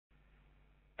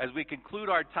As we conclude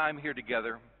our time here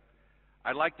together,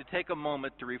 I'd like to take a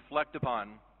moment to reflect upon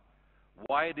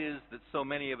why it is that so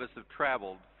many of us have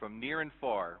traveled from near and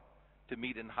far to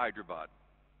meet in Hyderabad.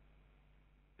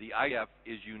 The IGF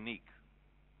is unique.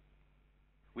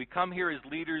 We come here as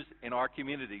leaders in our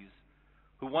communities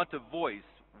who want to voice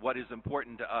what is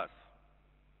important to us.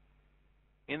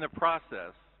 In the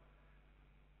process,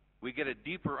 we get a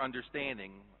deeper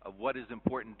understanding of what is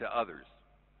important to others.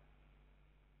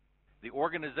 The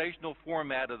organizational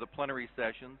format of the plenary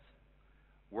sessions,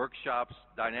 workshops,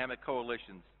 dynamic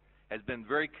coalitions has been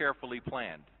very carefully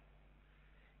planned.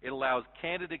 It allows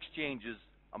candid exchanges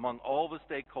among all the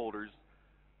stakeholders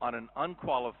on an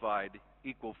unqualified,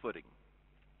 equal footing.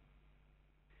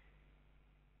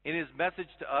 In his message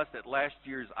to us at last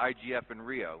year's IGF in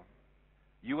Rio,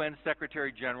 UN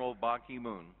Secretary General Ban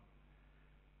Ki-moon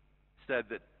said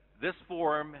that this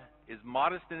forum is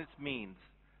modest in its means,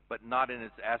 but not in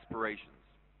its aspirations.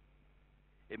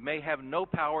 It may have no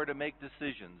power to make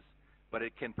decisions, but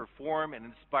it can perform and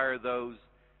inspire those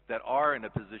that are in a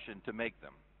position to make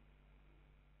them.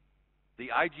 The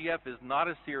IGF is not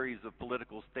a series of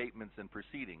political statements and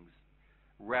proceedings.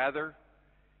 Rather,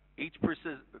 each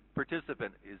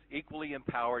participant is equally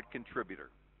empowered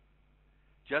contributor.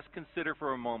 Just consider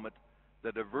for a moment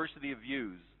the diversity of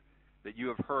views that you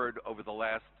have heard over the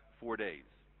last 4 days.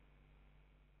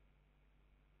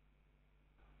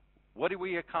 What are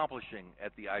we accomplishing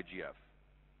at the IGF?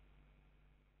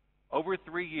 Over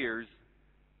 3 years,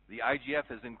 the IGF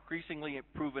has increasingly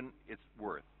proven its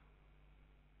worth.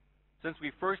 Since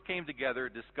we first came together,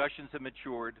 discussions have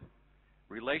matured,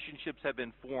 relationships have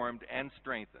been formed and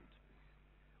strengthened.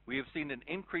 We have seen an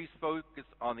increased focus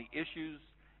on the issues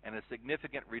and a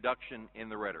significant reduction in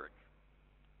the rhetoric.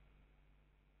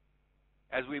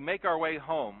 As we make our way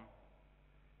home,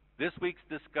 this week's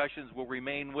discussions will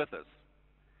remain with us.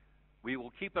 We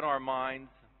will keep in our minds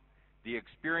the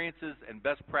experiences and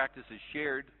best practices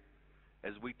shared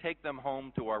as we take them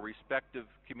home to our respective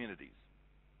communities.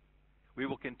 We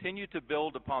will continue to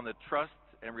build upon the trust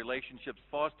and relationships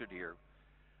fostered here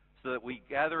so that we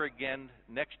gather again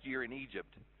next year in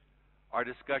Egypt. Our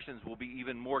discussions will be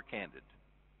even more candid.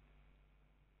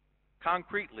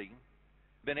 Concretely,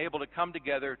 we've been able to come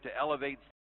together to elevate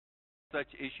such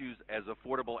issues as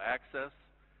affordable access,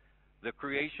 the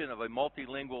creation of a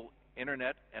multilingual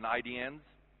internet and IDNs,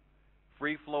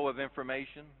 free flow of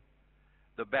information,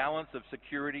 the balance of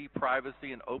security,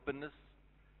 privacy, and openness,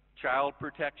 child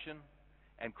protection,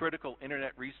 and critical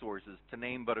internet resources, to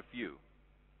name but a few.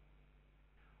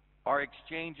 Our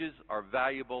exchanges are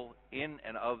valuable in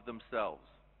and of themselves.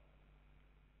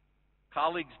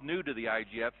 Colleagues new to the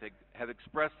IGF have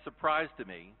expressed surprise to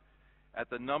me at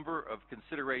the number of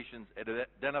considerations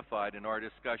identified in our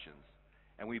discussions,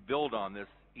 and we build on this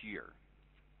each year.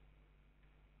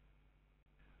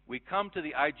 We come to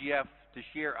the IGF to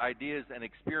share ideas and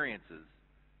experiences,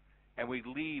 and we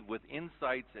leave with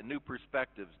insights and new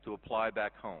perspectives to apply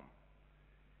back home.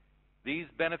 These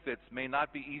benefits may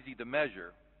not be easy to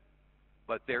measure,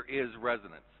 but there is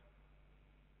resonance.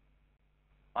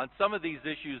 On some of these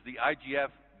issues, the IGF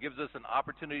gives us an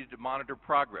opportunity to monitor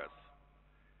progress.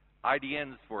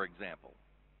 IDNs, for example.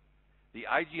 The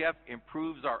IGF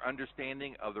improves our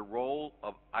understanding of the role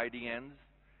of IDNs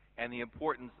and the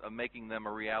importance of making them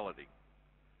a reality.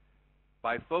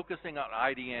 By focusing on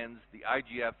IDNs, the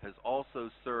IGF has also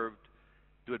served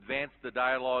to advance the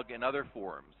dialogue in other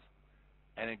forums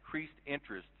and increased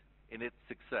interest in its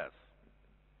success.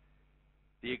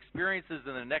 The experiences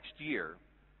in the next year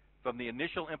from the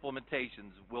initial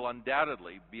implementations will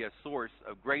undoubtedly be a source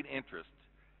of great interest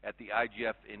at the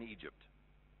IGF in Egypt.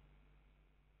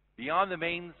 Beyond the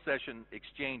main session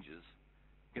exchanges,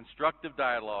 constructive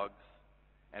dialogues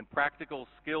and practical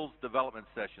skills development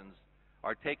sessions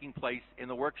are taking place in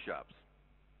the workshops.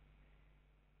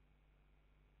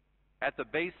 At the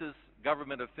BASIS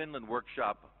Government of Finland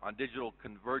workshop on digital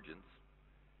convergence,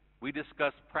 we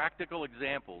discussed practical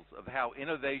examples of how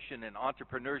innovation and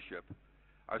entrepreneurship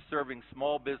are serving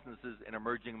small businesses in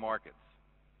emerging markets.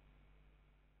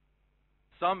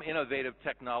 Some innovative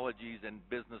technologies and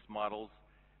business models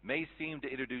may seem to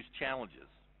introduce challenges.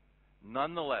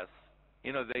 Nonetheless,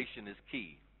 innovation is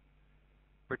key.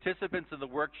 Participants in the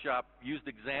workshop used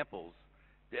examples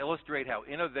to illustrate how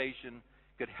innovation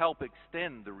could help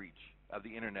extend the reach of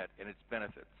the Internet and its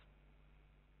benefits.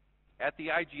 At the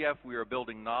IGF, we are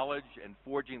building knowledge and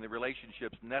forging the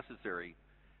relationships necessary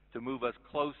to move us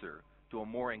closer to a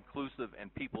more inclusive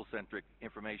and people-centric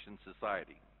information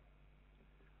society.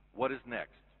 What is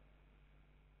next?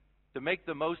 To make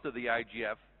the most of the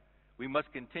IGF, we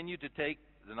must continue to take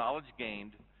the knowledge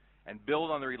gained and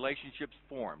build on the relationships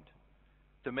formed.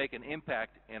 to make an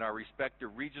impact in our respective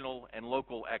regional and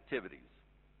local activities.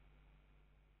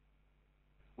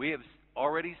 We have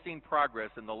already seen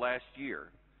progress in the last year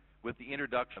with the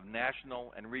introduction of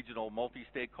national and regional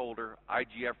multi-stakeholder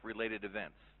IGF-related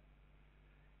events.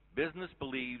 Business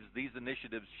believes these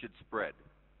initiatives should spread.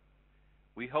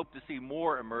 We hope to see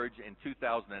more emerge in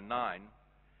 2009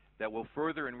 that will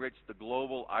further enrich the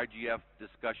global IGF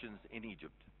discussions in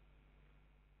Egypt.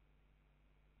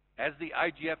 As the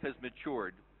IGF has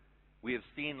matured, we have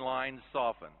seen lines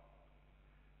soften.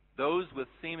 Those with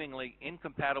seemingly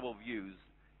incompatible views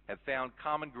have found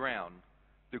common ground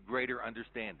through greater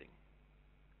understanding.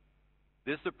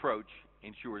 This approach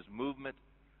ensures movement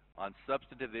on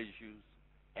substantive issues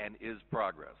and is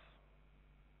progress.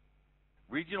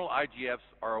 Regional IGFs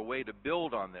are a way to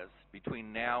build on this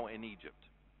between now and Egypt.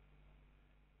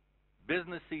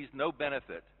 Business sees no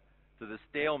benefit to the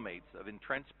stalemates of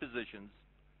entrenched positions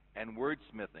and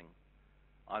wordsmithing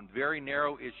on very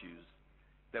narrow issues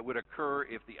that would occur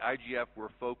if the IGF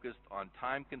were focused on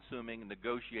time-consuming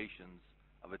negotiations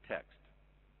of a text.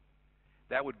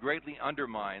 That would greatly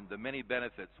undermine the many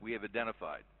benefits we have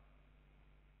identified.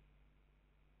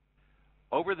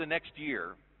 Over the next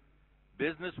year,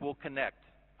 business will connect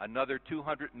another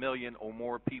 200 million or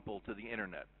more people to the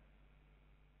internet.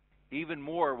 Even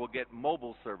more will get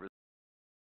mobile service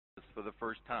for the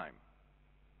first time.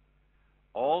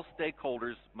 All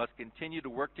stakeholders must continue to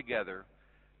work together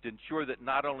to ensure that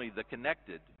not only the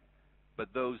connected,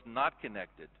 but those not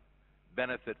connected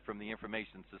benefit from the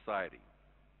information society.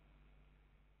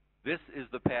 This is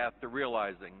the path to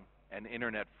realizing an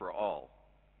internet for all.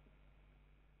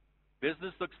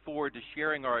 Business looks forward to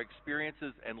sharing our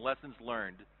experiences and lessons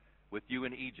learned with you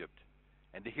in Egypt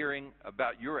and to hearing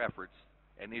about your efforts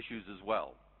and issues as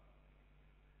well.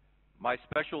 My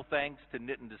special thanks to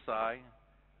Nitin Desai,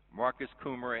 Marcus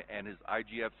Kumar and his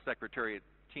IGF Secretariat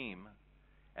team,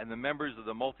 and the members of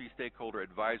the Multi-Stakeholder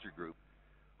Advisory Group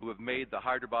who have made the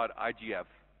Hyderabad IGF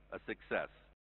a success.